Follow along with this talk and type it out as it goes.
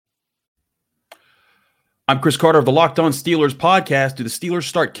I'm Chris Carter of the Locked On Steelers podcast. Do the Steelers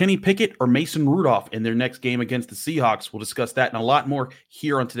start Kenny Pickett or Mason Rudolph in their next game against the Seahawks? We'll discuss that and a lot more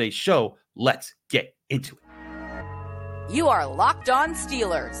here on today's show. Let's get into it. You are Locked On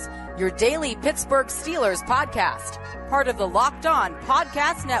Steelers, your daily Pittsburgh Steelers podcast, part of the Locked On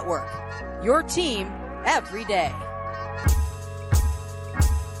Podcast Network, your team every day.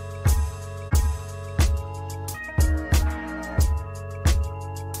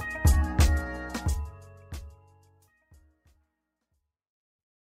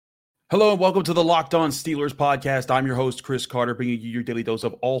 Hello and welcome to the Locked On Steelers podcast. I'm your host, Chris Carter, bringing you your daily dose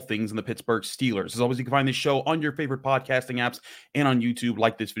of all things in the Pittsburgh Steelers. As always, you can find this show on your favorite podcasting apps and on YouTube.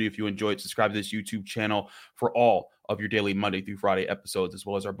 Like this video if you enjoy it. Subscribe to this YouTube channel for all of your daily Monday through Friday episodes, as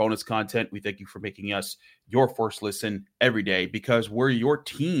well as our bonus content. We thank you for making us your first listen every day because we're your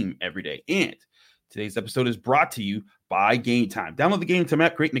team every day. And today's episode is brought to you by Game Time. Download the Game Time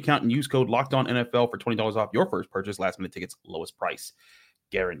app, create an account, and use code LOCKEDONNFL for $20 off your first purchase. Last minute tickets, lowest price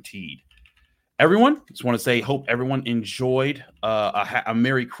guaranteed. Everyone, just want to say, hope everyone enjoyed a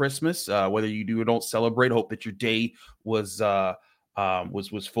Merry Christmas. Whether you do or don't celebrate, hope that your day was full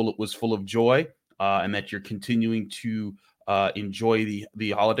of joy, and that you're continuing to enjoy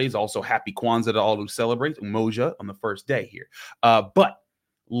the holidays. Also, happy Kwanzaa to all who celebrate. Umoja on the first day here. But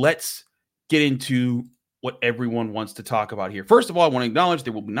let's get into what everyone wants to talk about here. First of all, I want to acknowledge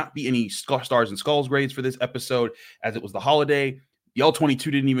there will not be any stars and skulls grades for this episode, as it was the holiday. The All-22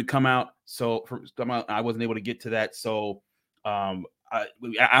 didn't even come out, so I wasn't able to get to that. So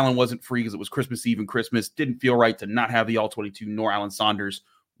Alan wasn't free because it was Christmas Eve and Christmas. Didn't feel right to not have the All-22 nor Alan Saunders.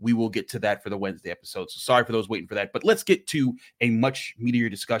 We will get to that for the Wednesday episode. So sorry for those waiting for that. But let's get to a much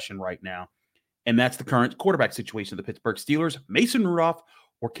meatier discussion right now, and that's the current quarterback situation of the Pittsburgh Steelers, Mason Rudolph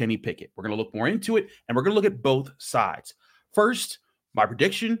or Kenny Pickett. We're going to look more into it, and we're going to look at both sides. First, my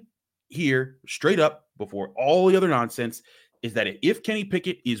prediction here, straight up, before all the other nonsense, is that if Kenny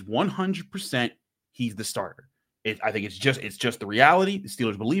Pickett is 100%, he's the starter. I think it's just the reality. The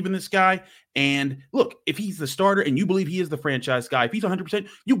Steelers believe in this guy. And look, if he's the starter and you believe he is the franchise guy, if he's 100%,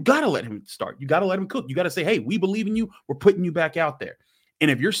 you got to let him start. You got to let him cook. You got to say, hey, we believe in you. We're putting you back out there. And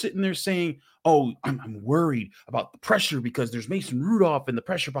if you're sitting there saying, oh, I'm worried about the pressure because there's Mason Rudolph and the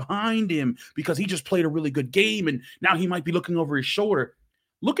pressure behind him because he just played a really good game and now he might be looking over his shoulder,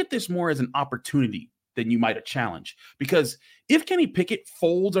 look at this more as an opportunity than you might a challenge. Because if Kenny Pickett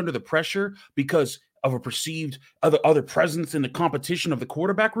folds under the pressure because of a perceived other presence in the competition of the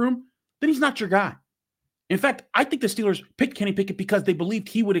quarterback room, then he's not your guy. In fact, I think the Steelers picked Kenny Pickett because they believed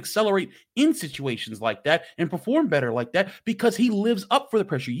he would accelerate in situations like that and perform better like that because he lives up for the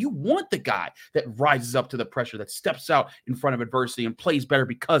pressure. You want the guy that rises up to the pressure, that steps out in front of adversity and plays better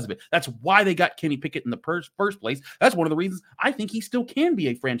because of it. That's why they got Kenny Pickett in the first place. That's one of the reasons I think he still can be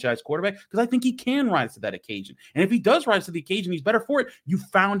a franchise quarterback, because I think he can rise to that occasion. And if he does rise to the occasion, he's better for it. You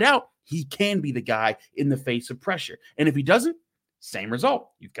found out he can be the guy in the face of pressure. And if he doesn't, same result.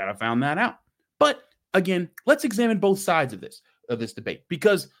 You've got to found that out. But again, let's examine both sides of this debate,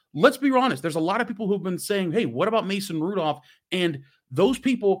 because let's be honest, there's a lot of people who've been saying, hey, what about Mason Rudolph? And those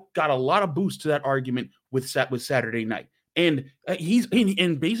people got a lot of boost to that argument with Saturday night. And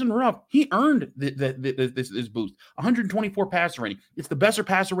Mason Rudolph, he earned this boost. 124 passer rating. It's the best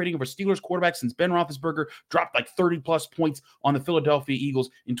passer rating of a Steelers quarterback since Ben Roethlisberger dropped like 30-plus points on the Philadelphia Eagles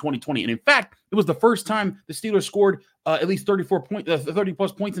in 2020. And in fact, it was the first time the Steelers scored at least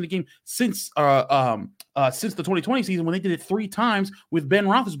 30-plus points in the game since the 2020 season, when they did it 3 times with Ben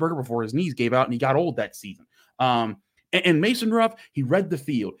Roethlisberger before his knees gave out and he got old that season. And Mason Rudolph, he read the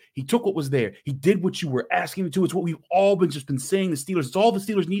field. He took what was there. He did what you were asking him to. It's what we've all been saying. The Steelers, it's all the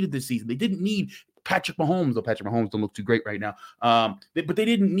Steelers needed this season. They didn't need Patrick Mahomes, though Patrick Mahomes don't look too great right now. But they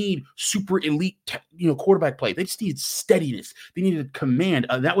didn't need super elite, quarterback play. They just needed steadiness. They needed command.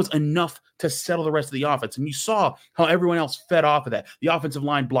 That was enough to settle the rest of the offense. And you saw how everyone else fed off of that. The offensive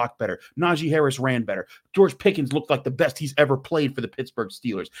line blocked better. Najee Harris ran better. George Pickens looked like the best he's ever played for the Pittsburgh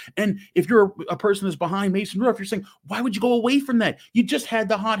Steelers. And if you're a person that's behind Mason Rudolph, you're saying, why would you go away from that? You just had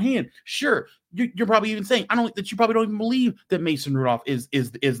the hot hand. Sure, you're probably even saying, you probably don't even believe that Mason Rudolph is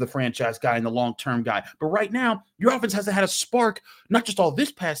the franchise guy and the long-term guy. But right now, your offense hasn't had a spark, not just all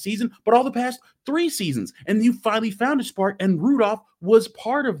this past season, but all the past 3 seasons. And you finally found a spark, and Rudolph was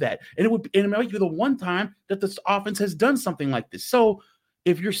part of that. And it might be the one time that this offense has done something like this. So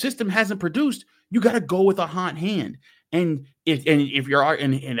if your system hasn't produced, you got to go with a hot hand. And if you're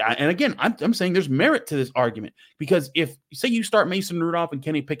again, I'm saying there's merit to this argument, because if say you start Mason Rudolph and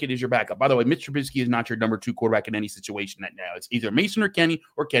Kenny Pickett is your backup. By the way, Mitch Trubisky is not your number 2 quarterback in any situation right now. It's either Mason or Kenny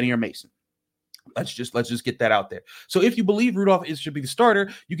or Mason. Let's just get that out there. So if you believe Rudolph should be the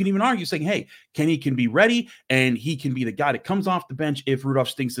starter, you can even argue saying, hey, Kenny can be ready and he can be the guy that comes off the bench if Rudolph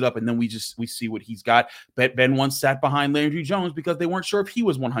stinks it up, and then we see what he's got. Ben once sat behind Landry Jones because they weren't sure if he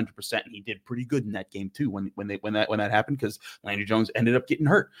was 100%, and he did pretty good in that game too when that happened, because Landry Jones ended up getting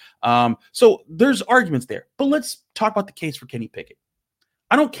hurt. So there's arguments there, but let's talk about the case for Kenny Pickett.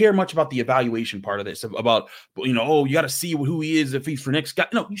 I don't care much about the evaluation part of this, about, you got to see who he is if he's for next guy.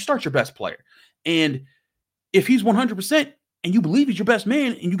 No, you start your best player. And if he's 100% and you believe he's your best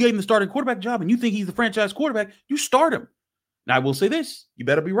man and you gave him the starting quarterback job and you think he's the franchise quarterback, you start him. Now, I will say this, you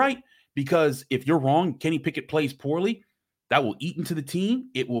better be right, because if you're wrong, Kenny Pickett plays poorly, that will eat into the team.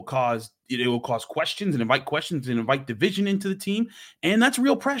 It will cause questions and invite division into the team. And that's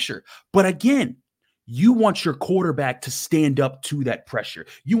real pressure. But again, you want your quarterback to stand up to that pressure.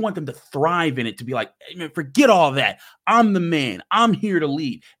 You want them to thrive in it, to be like, hey, man, forget all that. I'm the man. I'm here to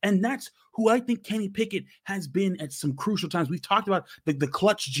lead. And that's who I think Kenny Pickett has been at some crucial times. We've talked about the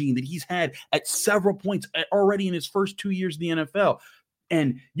clutch gene that he's had at several points already in his first 2 years in the NFL.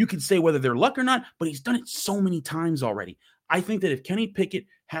 And you can say whether they're luck or not, but he's done it so many times already. I think that if Kenny Pickett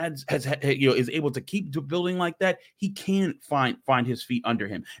is able to keep building like that, he can find his feet under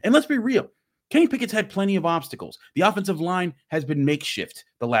him. And let's be real. Kenny Pickett's had plenty of obstacles. The offensive line has been makeshift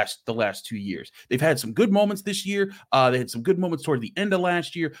the last 2 years. They've had some good moments this year. They had some good moments toward the end of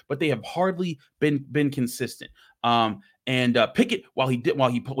last year, but they have hardly been consistent. And Pickett,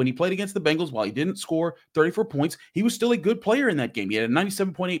 when he played against the Bengals, while he didn't score 34 points, he was still a good player in that game. He had a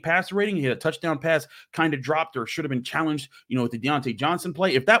 97.8 passer rating. He had a touchdown pass kind of dropped or should have been challenged, with the Deontay Johnson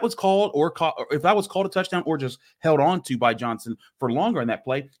play. If that was called a touchdown or just held on to by Johnson for longer in that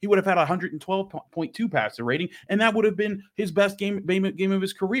play, he would have had a 112.2 passer rating, and that would have been his best game of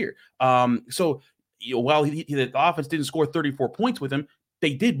his career. So while the offense didn't score 34 points with him,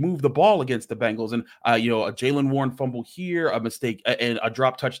 they did move the ball against the Bengals, and a Jalen Warren fumble here, a mistake, and a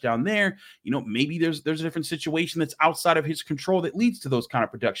drop touchdown there. Maybe there's a different situation that's outside of his control that leads to those kind of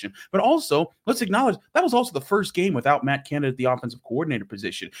production. But also, let's acknowledge that was also the first game without Matt Canada at the offensive coordinator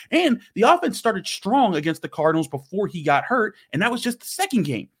position, and the offense started strong against the Cardinals before he got hurt, and that was just the second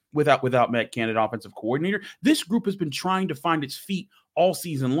game without Matt Canada, offensive coordinator. This group has been trying to find its feet all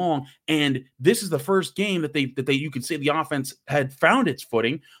season long, and this is the first game that they you could say the offense had found its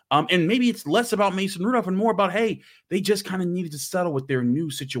footing. And maybe it's less about Mason Rudolph and more about, hey, they just kind of needed to settle with their new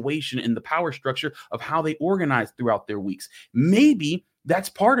situation and the power structure of how they organize throughout their weeks. Maybe that's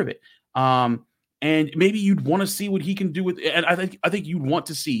part of it. And maybe you'd want to see what he can do with, and I think you'd want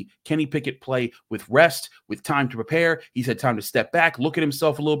to see Kenny Pickett play with rest, with time to prepare. He's had time to step back, look at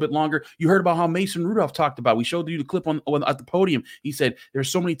himself a little bit longer. You heard about how Mason Rudolph talked about. We showed you the clip on at the podium. He said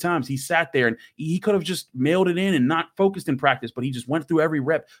there's so many times he sat there and he could have just mailed it in and not focused in practice, but he just went through every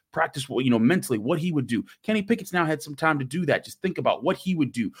rep, practiced, mentally what he would do. Kenny Pickett's now had some time to do that. Just think about what he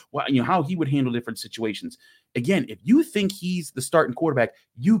would do, how he would handle different situations. Again, if you think he's the starting quarterback,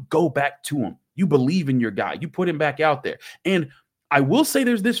 you go back to him. You believe in your guy. You put him back out there. And I will say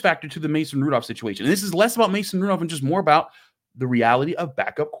there's this factor to the Mason Rudolph situation. And this is less about Mason Rudolph and just more about the reality of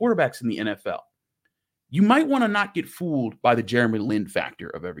backup quarterbacks in the NFL. You might want to not get fooled by the Jeremy Lin factor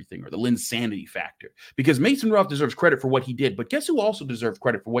of everything, or the Lin sanity factor, because Mason Rudolph deserves credit for what he did. But guess who also deserves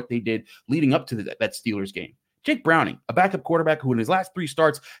credit for what they did leading up to that Steelers game? Jake Browning, a backup quarterback who in his last 3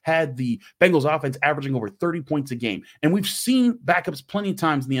 starts had the Bengals offense averaging over 30 points a game. And we've seen backups plenty of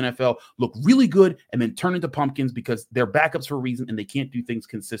times in the NFL look really good and then turn into pumpkins because they're backups for a reason and they can't do things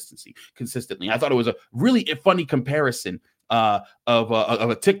consistently. I thought it was a really funny comparison of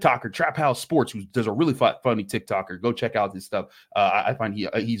a TikToker, Trap House Sports, who does a really funny TikToker. Go check out his stuff. I find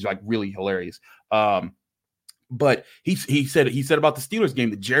he's like really hilarious. But he said about the Steelers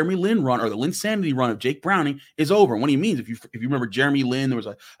game, the Jeremy Lin run, or the Lin sanity run of Jake Browning, is over. And what he means, if you remember Jeremy Lin, there was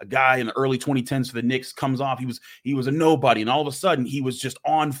a guy in the early 2010s for the Knicks, comes off, he was a nobody, and all of a sudden he was just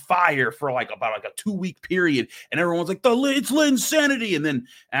on fire for about a 2-week period, and everyone's like, it's Lin sanity. And then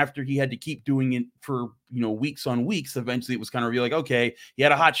after he had to keep doing it for weeks on weeks, eventually it was kind of like, okay, he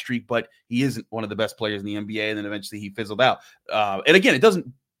had a hot streak, but he isn't one of the best players in the NBA. And then eventually he fizzled out. And again, it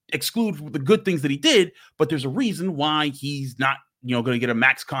doesn't exclude the good things that he did, but there's a reason why he's not going to get a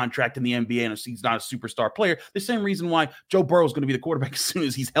max contract in the NBA and he's not a superstar player. The same reason why Joe Burrow is going to be the quarterback as soon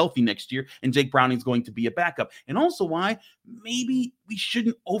as he's healthy next year, and Jake Browning's going to be a backup. And also why maybe we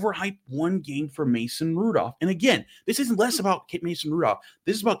shouldn't overhype one game for Mason Rudolph. And again, this isn't less about Mason Rudolph.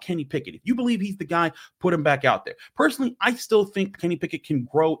 This is about Kenny Pickett. If you believe he's the guy, put him back out there. Personally, I still think Kenny Pickett can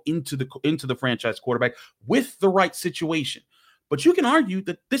grow into the franchise quarterback with the right situation. But you can argue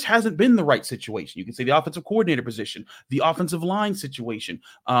that this hasn't been the right situation. You can say the offensive coordinator position, the offensive line situation,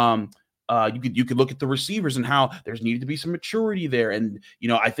 You could look at the receivers and how there's needed to be some maturity there. And,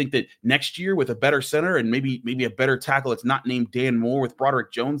 I think that next year with a better center and maybe a better tackle that's not named Dan Moore with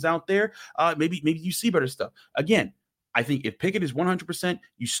Broderick Jones out there, maybe you see better stuff. Again, I think if Pickett is 100%,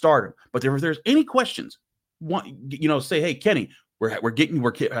 you start him. But if there's any questions, say, hey, Kenny, we're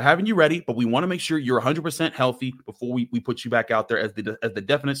having you ready, but we want to make sure you're 100% healthy before we put you back out there as the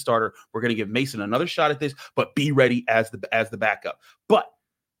definite starter. We're going to give Mason another shot at this, but be ready as the backup. But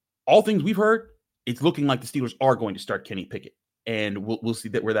all things we've heard, it's looking like the Steelers are going to start Kenny Pickett, and we'll see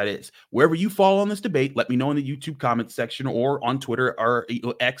where that is. Wherever you fall on this debate, let me know in the YouTube comments section or on Twitter or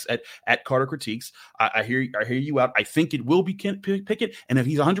X at Carter Critiques. I hear you out. I think it will be Kenny Pickett, and if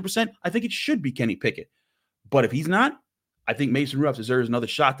he's 100%, I think it should be Kenny Pickett. But if he's not, I think Mason Rudolph deserves another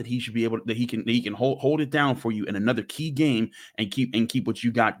shot that he should be able to, that he can hold it down for you in another key game and keep what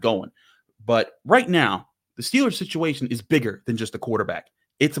you got going. But right now, the Steelers situation is bigger than just the quarterback.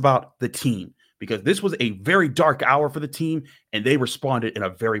 It's about the team, because this was a very dark hour for the team, and they responded in a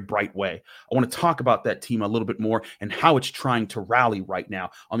very bright way. I want to talk about that team a little bit more and how it's trying to rally right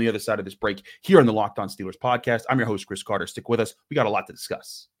now on the other side of this break here on the Locked On Steelers podcast. I'm your host, Chris Carter. Stick with us. We got a lot to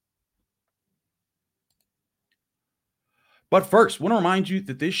discuss. But first, I want to remind you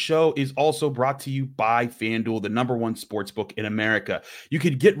that this show is also brought to you by FanDuel, the #1 sportsbook in America. You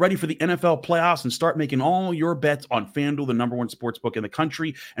could get ready for the NFL playoffs and start making all your bets on FanDuel, the #1 sportsbook in the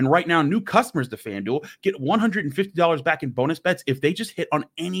country. And right now, new customers to FanDuel get $150 back in bonus bets if they just hit on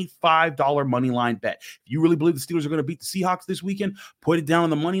any $5 money line bet. If you really believe the Steelers are going to beat the Seahawks this weekend, put it down on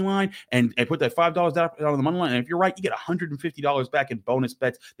the money line and put that $5 down on the money line. And if you're right, you get $150 back in bonus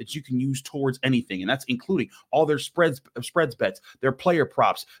bets that you can use towards anything. And that's including all their spreads bets, their player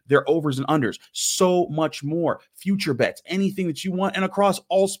props, their overs and unders, so much more. Future bets, anything that you want, and across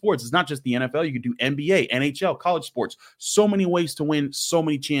all sports. It's not just the NFL. You can do NBA, NHL, college sports. So many ways to win, so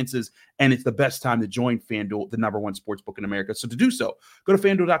many chances, and it's the best time to join FanDuel, the #1 sportsbook in America. So to do so, go to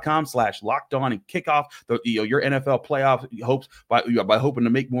FanDuel.com/lockedon and kick off your NFL playoff hopes by hoping to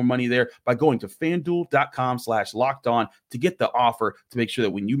make more money there by going to FanDuel.com/lockedon to get the offer to make sure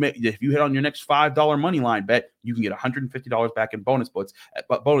that if you hit on your next $5 money line bet, you can get $150 back in bonus bets,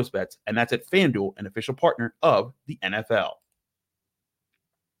 and that's at FanDuel, an official partner of the NFL.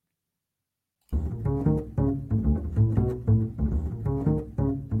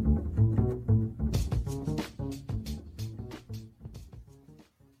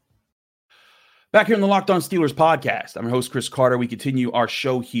 Back here in the Locked On Steelers podcast, I'm your host, Chris Carter. We continue our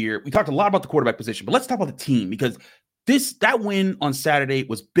show here. We talked a lot about the quarterback position, but let's talk about the team, because that win on Saturday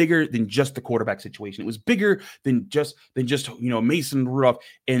was bigger than just the quarterback situation. It was bigger than just Mason Rudolph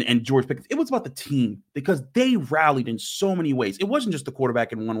and George Pickett. It was about the team, because they rallied in so many ways. It wasn't just the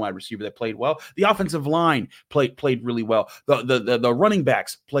quarterback and one wide receiver that played well. The offensive line played really well. The running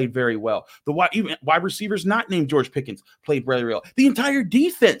backs played very well. Even wide receivers not named George Pickens played very well. The entire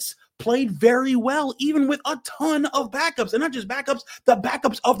defense played very well, even with a ton of backups, and not just backups, the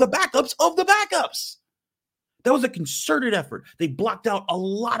backups of the backups of the backups. That was a concerted effort. They blocked out a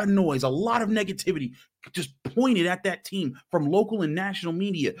lot of noise, a lot of negativity, just pointed at that team from local and national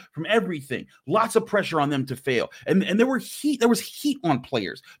media, from everything. Lots of pressure on them to fail. And there was heat on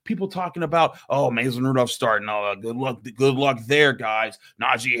players. People talking about, oh, Mason Rudolph starting. Oh, good luck there, guys.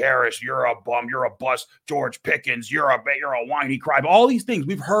 Najee Harris, you're a bum, you're a bust. George Pickens, you're a whiny cry. All these things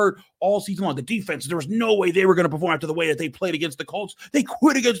we've heard all season long. The defense, there was no way they were going to perform after the way that they played against the Colts. They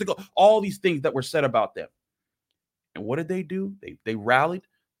quit against the Colts. All these things that were said about them. And what did they do? They rallied.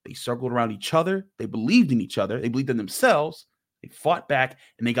 They circled around each other. They believed in each other. They believed in themselves. They fought back,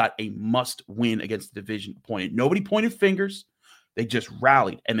 and they got a must win against the division opponent. Nobody pointed fingers. They just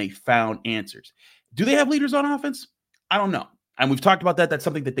rallied, and they found answers. Do they have leaders on offense? I don't know. And we've talked about that. That's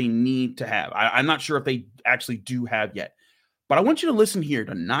something that they need to have. I'm not sure if they actually do have yet. But I want you to listen here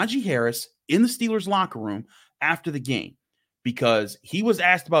to Najee Harris in the Steelers locker room after the game, because he was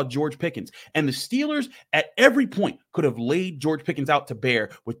asked about George Pickens, and the Steelers at every point could have laid George Pickens out to bear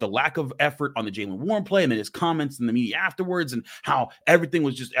with the lack of effort on the Jaylen Warren play, and then his comments in the media afterwards, and how everything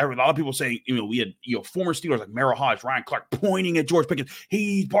was just, a lot of people saying, we had, former Steelers like Merrill Hodge, Ryan Clark pointing at George Pickens.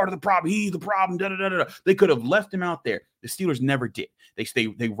 He's part of the problem. He's the problem. They could have left him out there. The Steelers never did.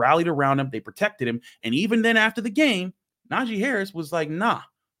 They rallied around him. They protected him. And even then after the game, Najee Harris was like, nah,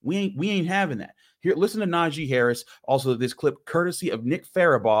 we ain't having that. Here, listen to Najee Harris. Also, this clip courtesy of Nick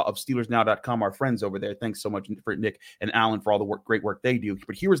Farabaugh of SteelersNow.com, our friends over there. Thanks so much for Nick and Alan for all the great work they do.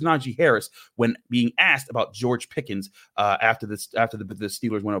 But here was Najee Harris when being asked about George Pickens after the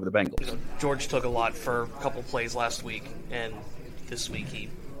Steelers went over the Bengals. George took a lot for a couple plays last week, and this week he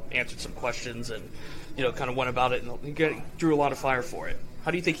answered some questions and kind of went about it, and he drew a lot of fire for it.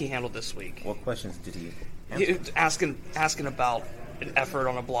 How do you think he handled this week? What questions did he answer? Asking about an effort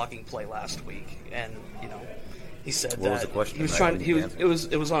on a blocking play last week, and he said what was the question? He was trying. It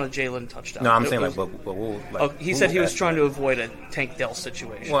was on a Jalen touchdown. No, I'm saying but he said he was trying to avoid a Tank Dell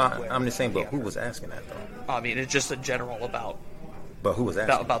situation. Well, I'm just saying, but who was asking that though? I mean, it's just a general about. But who was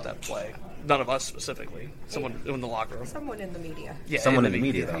asking about that play? None of us specifically. Someone in the locker room. Someone in the media. Yeah, someone in the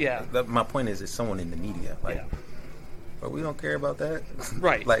media. Though. Yeah. My point is, it's someone in the media. But we don't care about that.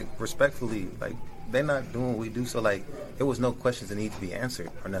 Right. Respectfully, they're not doing what we do. So there was no questions that need to be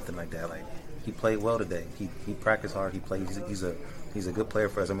answered or nothing like that. He played well today. He practiced hard. He played. He's a good player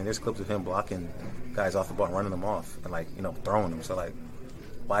for us. I mean, there's clips of him blocking guys off the ball, running them off, and throwing them. So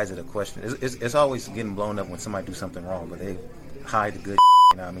why is it a question? It's always getting blown up when somebody do something wrong, but they hide the good.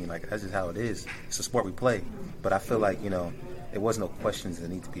 You know what I mean? That's just how it is. It's a sport we play. But I feel there was no questions that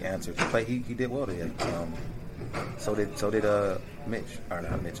need to be answered. He did well today. So did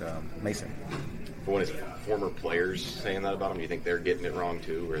Mason. For when his former players saying that about him, do you think they're getting it wrong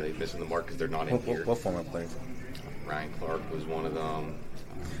too? Or are they missing the mark because they're not in here? What former players? Ryan Clark was one of them.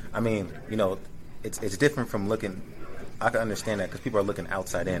 I mean, it's different from looking. I can understand that because people are looking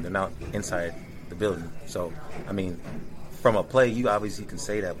outside in. They're not inside the building. So, I mean, from a play, you obviously can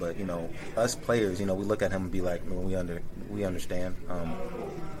say that. But, us players, we look at him and be like, we understand.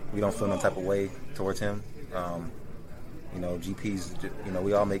 We don't feel no type of way towards him. GPs,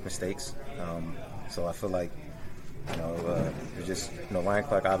 we all make mistakes. So I feel like, it's just, Ryan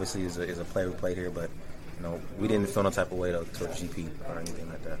Clark obviously is a player who played here, but, we didn't feel no type of way towards GP or anything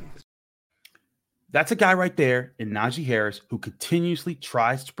like that. That's a guy right there in Najee Harris who continuously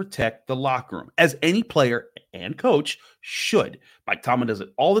tries to protect the locker room, as any player and coach should. Mike Tomlin does it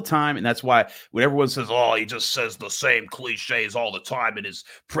all the time, and that's why when everyone says, oh, he just says the same cliches all the time in his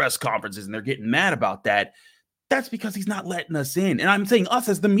press conferences, and they're getting mad about that, that's because he's not letting us in. And I'm saying us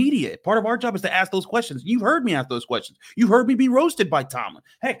as the media. Part of our job is to ask those questions. You've heard me ask those questions. You've heard me be roasted by Tomlin.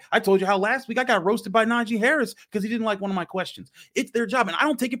 Hey, I told you how last week I got roasted by Najee Harris because he didn't like one of my questions. It's their job, and I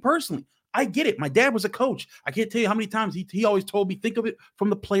don't take it personally. I get it. My dad was a coach. I can't tell you how many times he always told me, think of it from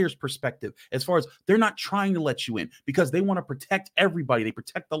the player's perspective, as far as they're not trying to let you in because they want to protect everybody. They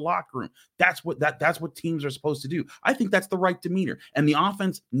protect the locker room. That's what teams are supposed to do. I think that's the right demeanor. And the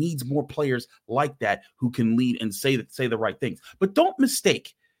offense needs more players like that who can lead and say the right things. But don't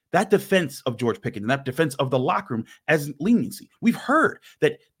mistake that defense of George Pickett and that defense of the locker room as leniency. We've heard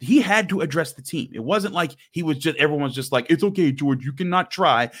that he had to address the team. It wasn't like everyone's just like, it's okay, George, you cannot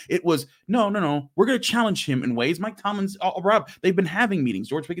try. It was, no. We're going to challenge him in ways. Mike Tomlin's, Rob, they've been having meetings.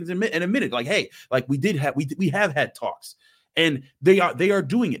 George Pickett's admitted, hey, we have had talks. And they are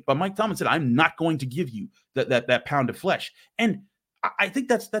doing it. But Mike Tomlin said, I'm not going to give you that pound of flesh. And I think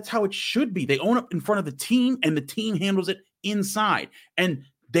that's how it should be. They own up in front of the team, and the team handles it inside. And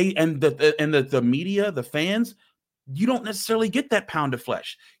the media, the fans, you don't necessarily get that pound of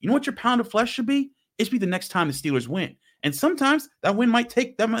flesh. You know what your pound of flesh should be? It should be the next time the Steelers win. And sometimes that win might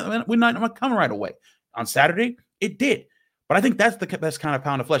come right away. On Saturday, it did. But I think that's the best kind of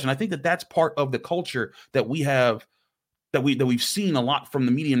pound of flesh. And I think that's part of the culture that we have, that we've seen a lot from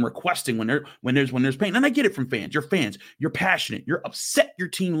the media and requesting when there's pain. And I get it from fans. You're passionate. You're upset your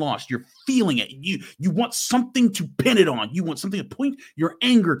team lost. You're feeling it. You want something to pin it on. You want something to point your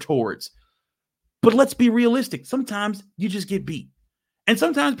anger towards. But let's be realistic. Sometimes you just get beat. And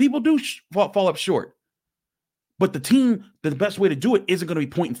sometimes people do fall up short. But the best way to do it isn't going to be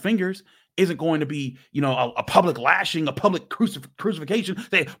pointing fingers. Isn't going to be, a public lashing, a public crucifixion.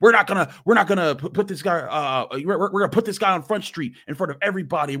 Say we're not gonna put this guy. We're gonna put this guy on Front Street in front of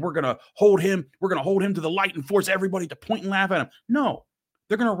everybody. We're gonna hold him. We're gonna hold him to the light and force everybody to point and laugh at him. No,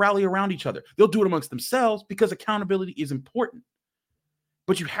 they're gonna rally around each other. They'll do it amongst themselves because accountability is important.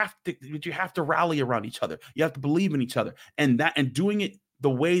 But you have to rally around each other. You have to believe in each other, and doing it the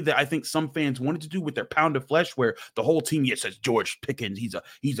way that I think some fans wanted to do with their pound of flesh, where the whole team says George Pickens, he's a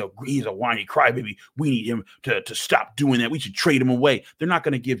whiny crybaby. We need him to stop doing that. We should trade him away. They're not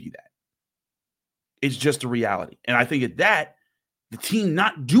going to give you that. It's just a reality. And I think that the team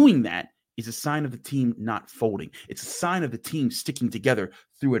not doing that is a sign of the team not folding. It's a sign of the team sticking together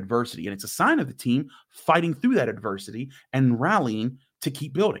through adversity. And it's a sign of the team fighting through that adversity and rallying to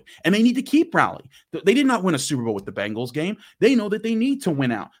keep building. And they need to keep rallying. They did not win a Super Bowl with the Bengals game. They know that they need to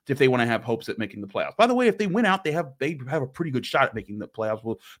win out if they want to have hopes at making the playoffs. By the way, if they win out, they have a pretty good shot at making the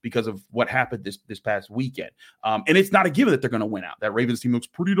playoffs because of what happened this past weekend. And it's not a given that they're going to win out. That Ravens team looks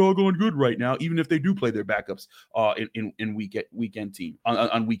pretty doggone good right now, even if they do play their backups in week 18.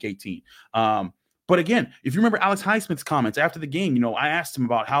 But again, if you remember Alex Highsmith's comments after the game, I asked him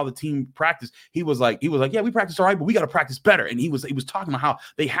about how the team practiced. He was like, yeah, we practiced all right, but we got to practice better. And he was talking about how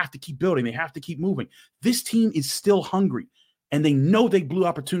they have to keep building. They have to keep moving. This team is still hungry. And they know they blew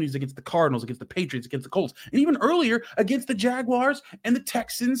opportunities against the Cardinals, against the Patriots, against the Colts, and even earlier against the Jaguars and the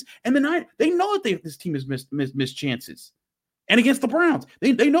Texans and the Niners. They know that this team has missed chances. And against the Browns,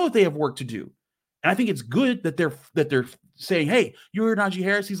 they know that they have work to do. And I think it's good that they're saying, hey, you're Najee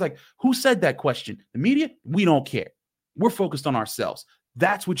Harris. He's like, who said that question? The media? We don't care. We're focused on ourselves.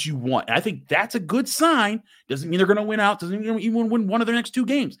 That's what you want. And I think that's a good sign. Doesn't mean they're going to win out. Doesn't mean even win one of their next 2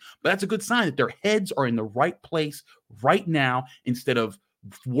 games. But that's a good sign that their heads are in the right place right now instead of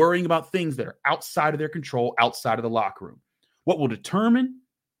worrying about things that are outside of their control, outside of the locker room. What will determine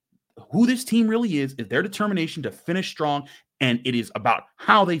who this team really is their determination to finish strong. And it is about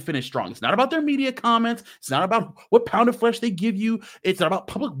how they finish strong. It's not about their media comments. It's not about what pound of flesh they give you. It's not about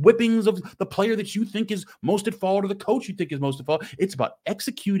public whippings of the player that you think is most at fault or the coach you think is most at fault. It's about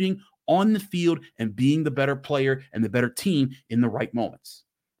executing on the field and being the better player and the better team in the right moments.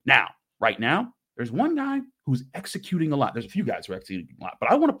 Now, right now, there's one guy who's executing a lot. There's a few guys who are executing a lot,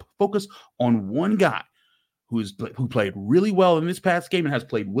 but I want to focus on one guy who played really well in this past game and has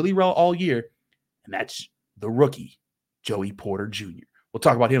played really well all year, and that's the rookie, Joey Porter Jr. We'll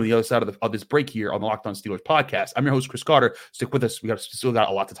talk about him on the other side of this break here on the Locked On Steelers podcast. I'm your host, Chris Carter. Stick with us. We still got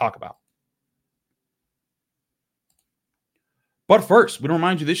a lot to talk about. But first, we want to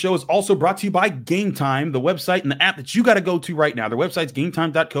remind you this show is also brought to you by Game Time, the website and the app that you got to go to right now. Their website's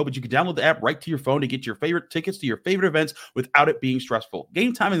gametime.co, but you can download the app right to your phone to get your favorite tickets to your favorite events without it being stressful.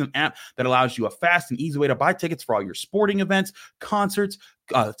 Game Time is an app that allows you a fast and easy way to buy tickets for all your sporting events, concerts,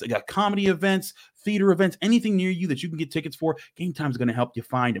 comedy events, theater events, anything near you that you can get tickets for. Game Time is going to help you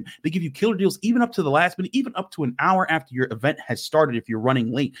find them. They give you killer deals even up to the last minute, even up to an hour after your event has started if you're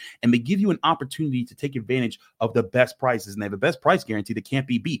running late. And they give you an opportunity to take advantage of the best prices. And they have a best price guarantee that can't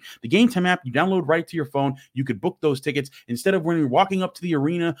be beat. The Game Time app, you download right to your phone. You could book those tickets. Instead of when you're walking up to the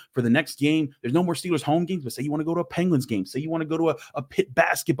arena for the next game, there's no more Steelers home games, but say you want to go to a Penguins game. Say you want to go to a Pitt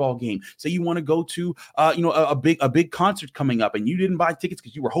basketball game. Say you want to go to a big concert coming up and you didn't buy tickets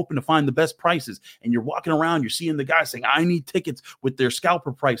because you were hoping to find the best prices. And you're walking around, you're seeing the guys saying, I need tickets with their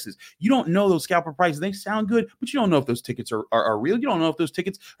scalper prices. You don't know those scalper prices. They sound good, but you don't know if those tickets are real. You don't know if those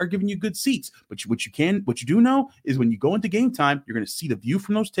tickets are giving you good seats. But what you do know is when you go into Game Time, you're going to see the view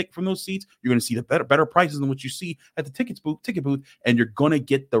from those seats. You're going to see the better prices than what you see at the ticket booth, and you're going to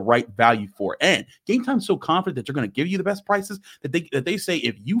get the right value for it. And Game Time's so confident that they're going to give you the best prices that they say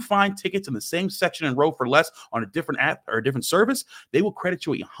if you find tickets in the same section and row for less on a different app or a different service, they will credit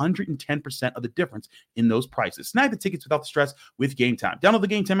you 110% of the difference in those prices. Snag the tickets without the stress with Game Time. Download the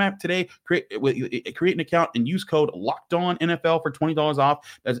Game Time app today, create an account, and use code LOCKEDONNFL for $20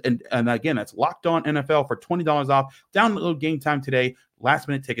 off. And again, that's LOCKEDONNFL for $20 off. Download Game Time today. Last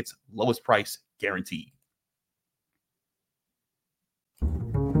minute tickets, lowest price guaranteed.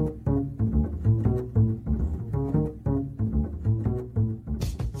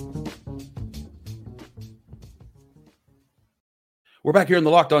 We're back here in the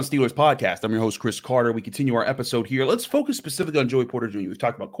Locked On Steelers podcast. I'm your host, Chris Carter. We continue our episode here. Let's focus specifically on Joey Porter Jr. We've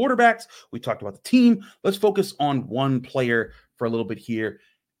talked about quarterbacks. We talked about the team. Let's focus on one player for a little bit here.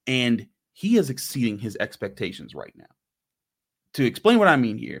 And he is exceeding his expectations right now. To explain what I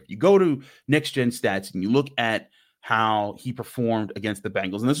mean here, if you go to Next Gen Stats and you look at how he performed against the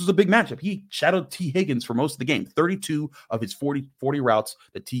Bengals, and this was a big matchup. He shadowed T. Higgins for most of the game. 32 of his 40 routes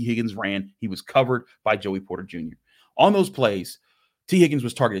that T. Higgins ran, he was covered by Joey Porter Jr. On those plays, T. Higgins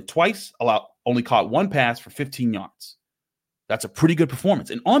was targeted twice, only caught one pass for 15 yards. That's a pretty good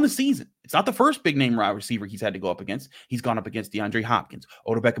performance. And on the season, it's not the first big-name wide receiver he's had to go up against. He's gone up against DeAndre Hopkins,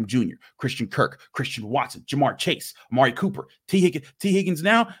 Odell Beckham Jr., Christian Kirk, Christian Watson, Jamar Chase, Amari Cooper, T. Higgins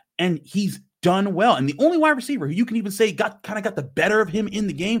now, and he's done well. And the only wide receiver who you can even say got the better of him in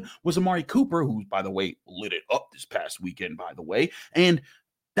the game was Amari Cooper, who, by the way, lit it up this past weekend, by the way. And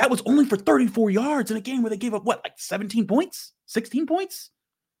that was only for 34 yards in a game where they gave up, 17 points? 16 points?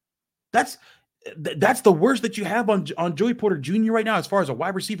 That's the worst that you have on Joey Porter Jr. right now as far as a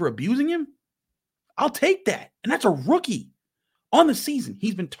wide receiver abusing him. I'll take that. And that's a rookie. On the season,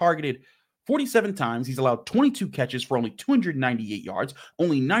 he's been targeted 47 times. He's allowed 22 catches for only 298 yards.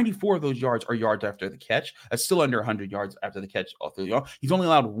 Only 94 of those yards are yards after the catch. That's still under 100 yards after the catch. He's only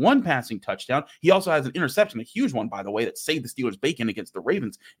allowed one passing touchdown. He also has an interception, a huge one, by the way, that saved the Steelers bacon against the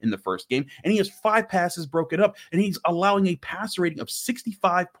Ravens in the first game. And he has 5 passes broken up, and he's allowing a passer rating of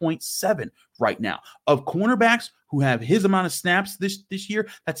 65.7 right now. Of cornerbacks who have his amount of snaps this year,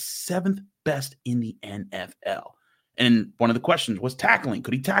 that's 7th best in the NFL. And one of the questions was tackling.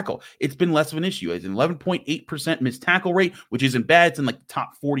 Could he tackle? It's been less of an issue. It's an 11.8% missed tackle rate, which isn't bad. It's in like the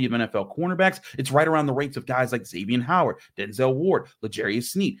top 40 of NFL cornerbacks. It's right around the rates of guys like Xavier Howard, Denzel Ward,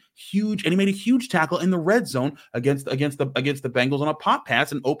 L'Jarius Sneed. Huge, and he made a huge tackle in the red zone against the Bengals on a pop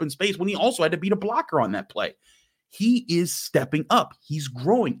pass in open space when he also had to beat a blocker on that play. He is stepping up. He's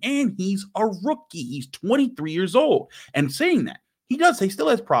growing, and he's a rookie. He's 23 years old. And saying that, he still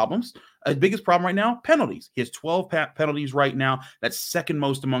has problems. His biggest problem right now, penalties. He has 12 penalties right now. That's second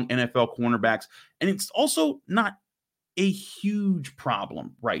most among NFL cornerbacks. And it's also not a huge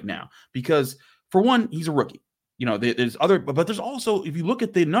problem right now because, for one, he's a rookie. There's also, if you look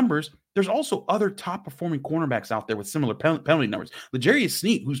at the numbers, there's also other top-performing cornerbacks out there with similar penalty numbers. L'Jarius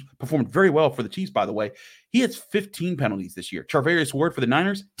Sneed, who's performed very well for the Chiefs, by the way, he has 15 penalties this year. Charvarius Ward for the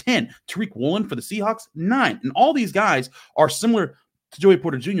Niners, 10. Tariq Woolen for the Seahawks, 9. And all these guys are similar to Joey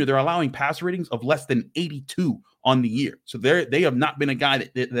Porter Jr. They're allowing pass ratings of less than 82 on the year. So they have not been a guy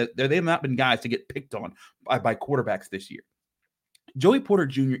that they have not been guys to get picked on by quarterbacks this year. Joey Porter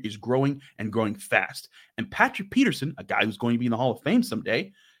Jr. is growing and growing fast. And Patrick Peterson, a guy who's going to be in the Hall of Fame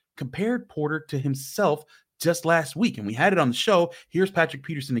someday, compared Porter to himself just last week. And we had it on the show. Here's Patrick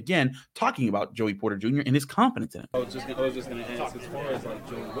Peterson again talking about Joey Porter Jr. and his confidence in him. I was just going to ask, as far as like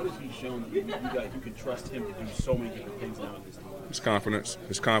Joey, what has he shown that you can trust him to do so many different things now in this team?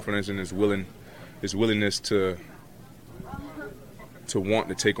 His confidence and his willingness to want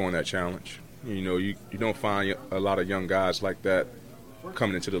to take on that challenge. You don't find a lot of young guys like that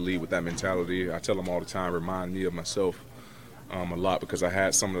coming into the league with that mentality. I tell them all the time, remind me of myself a lot because I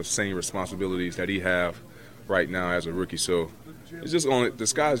had some of the same responsibilities that he have right now as a rookie. So it's just the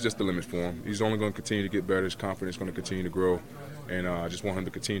sky's just the limit for him. He's only going to continue to get better. His confidence is going to continue to grow, and I just want him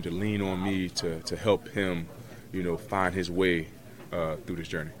to continue to lean on me to help him, find his way through this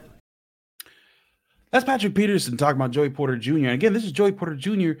journey. That's Patrick Peterson talking about Joey Porter Jr. And again, this is Joey Porter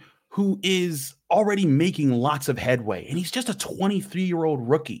Jr., who is already making lots of headway. And he's just a 23-year-old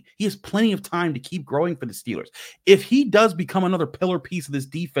rookie. He has plenty of time to keep growing for the Steelers. If he does become another pillar piece of this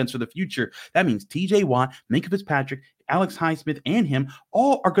defense for the future, that means TJ Watt, Minkah Fitzpatrick, Alex Highsmith, and him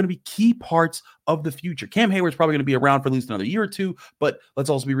all are going to be key parts of the future. Cam Hayward's probably going to be around for at least another year or two, but let's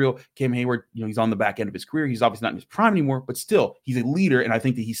also be real. Cam Hayward, he's on the back end of his career. He's obviously not in his prime anymore, but still, he's a leader, and I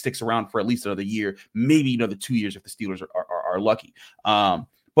think that he sticks around for at least another year, maybe another 2 years if the Steelers are lucky.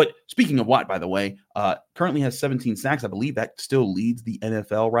 But speaking of Watt, by the way, currently has 17 sacks. I believe that still leads the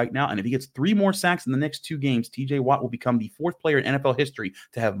NFL right now. And if he gets 3 more sacks in the next 2 games, TJ Watt will become the 4th player in NFL history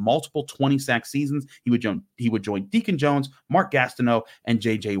to have multiple 20-sack seasons. He would join Deacon Jones, Mark Gastineau, and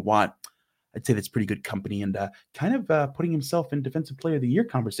J.J. Watt. I'd say that's pretty good company and kind of putting himself in Defensive Player of the Year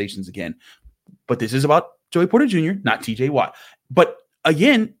conversations again. But this is about Joey Porter Jr., not TJ Watt. But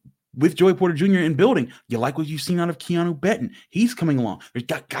again, with Joey Porter Jr. in building, you like what you've seen out of Keanu Benton. He's coming along. There's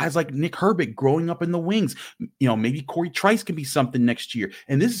got guys like Nick Herbig growing up in the wings. Maybe Corey Trice can be something next year.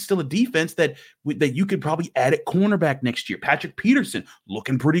 And this is still a defense that you could probably add at cornerback next year. Patrick Peterson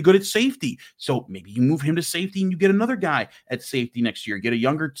looking pretty good at safety. So maybe you move him to safety and you get another guy at safety next year. Get a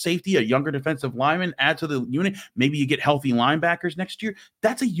younger safety, a younger defensive lineman, add to the unit. Maybe you get healthy linebackers next year.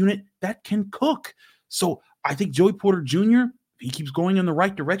 That's a unit that can cook. So I think Joey Porter Jr., he keeps going in the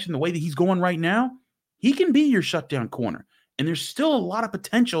right direction the way that he's going right now, he can be your shutdown corner. And there's still a lot of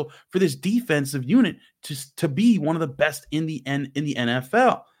potential for this defensive unit to be one of the best in the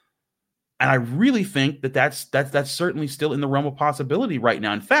NFL. And I really think that's certainly still in the realm of possibility right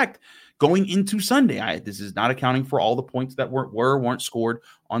now. In fact, going into Sunday, this is not accounting for all the points that weren't scored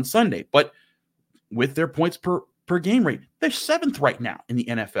on Sunday, but with their points per game rate, they're 7th right now in the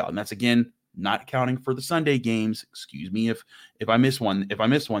NFL. And that's, again, not accounting for the Sunday games. Excuse me if I miss one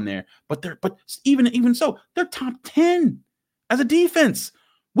there. But even so, they're top 10 as a defense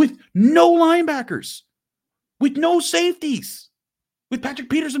with no linebackers, with no safeties, with Patrick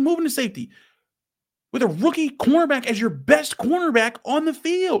Peterson moving to safety, with a rookie cornerback as your best cornerback on the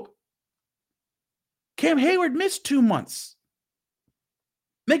field. Cam Hayward missed 2 months.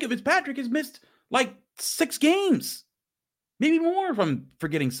 Minkah Fitzpatrick has missed like 6 games, maybe more if I'm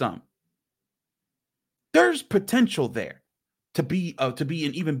forgetting some. There's potential there to be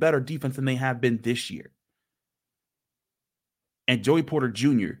an even better defense than they have been this year. And Joey Porter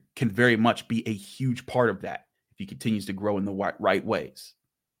Jr. can very much be a huge part of that if he continues to grow in the right ways.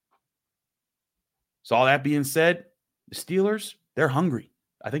 So all that being said, the Steelers, they're hungry.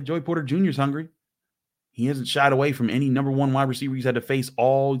 I think Joey Porter Jr. is hungry. He hasn't shied away from any number 1 wide receiver he's had to face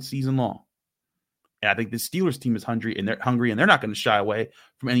all season long. And I think the Steelers team is hungry, and they're not going to shy away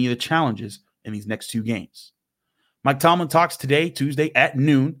from any of the challenges in these next 2 games. Mike Tomlin talks today, Tuesday at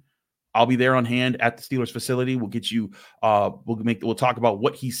noon, I'll be there on hand at the Steelers facility. We'll get you, we'll talk about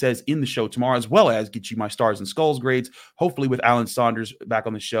what he says in the show tomorrow, as well as get you my Stars and Skulls grades. Hopefully with Alan Saunders back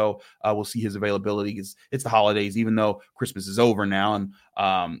on the show, we'll see his availability because it's the holidays, even though Christmas is over now. And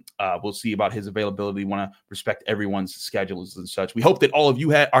we'll see about his availability. We want to respect everyone's schedules and such. We hope that all of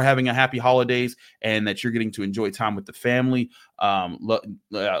you are having a happy holidays and that you're getting to enjoy time with the family. Love,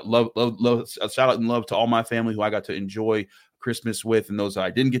 shout out and love to all my family who I got to enjoy Christmas with, and those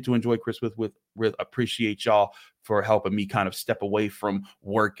I didn't get to enjoy Christmas with. Appreciate y'all for helping me kind of step away from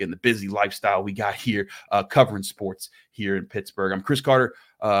work and the busy lifestyle we got here covering sports here in Pittsburgh. I'm Chris Carter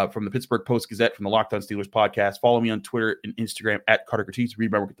from the Pittsburgh Post-Gazette from the Locked On Steelers podcast. Follow me on Twitter and Instagram at Carter Curtis.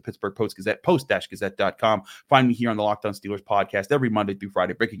 Read my work at the Pittsburgh Post-Gazette, post-gazette.com. Find me here on the Locked On Steelers podcast every Monday through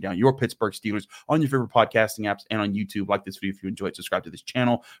Friday, breaking down your Pittsburgh Steelers on your favorite podcasting apps and on YouTube. Like this video if you enjoyed. Subscribe to this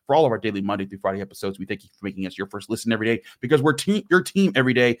channel for all of our daily Monday through Friday episodes. We thank you for making us your first listen every day because we're your team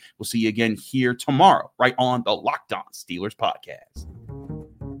every day. We'll see you again here tomorrow, right on the Locked On Steelers podcast.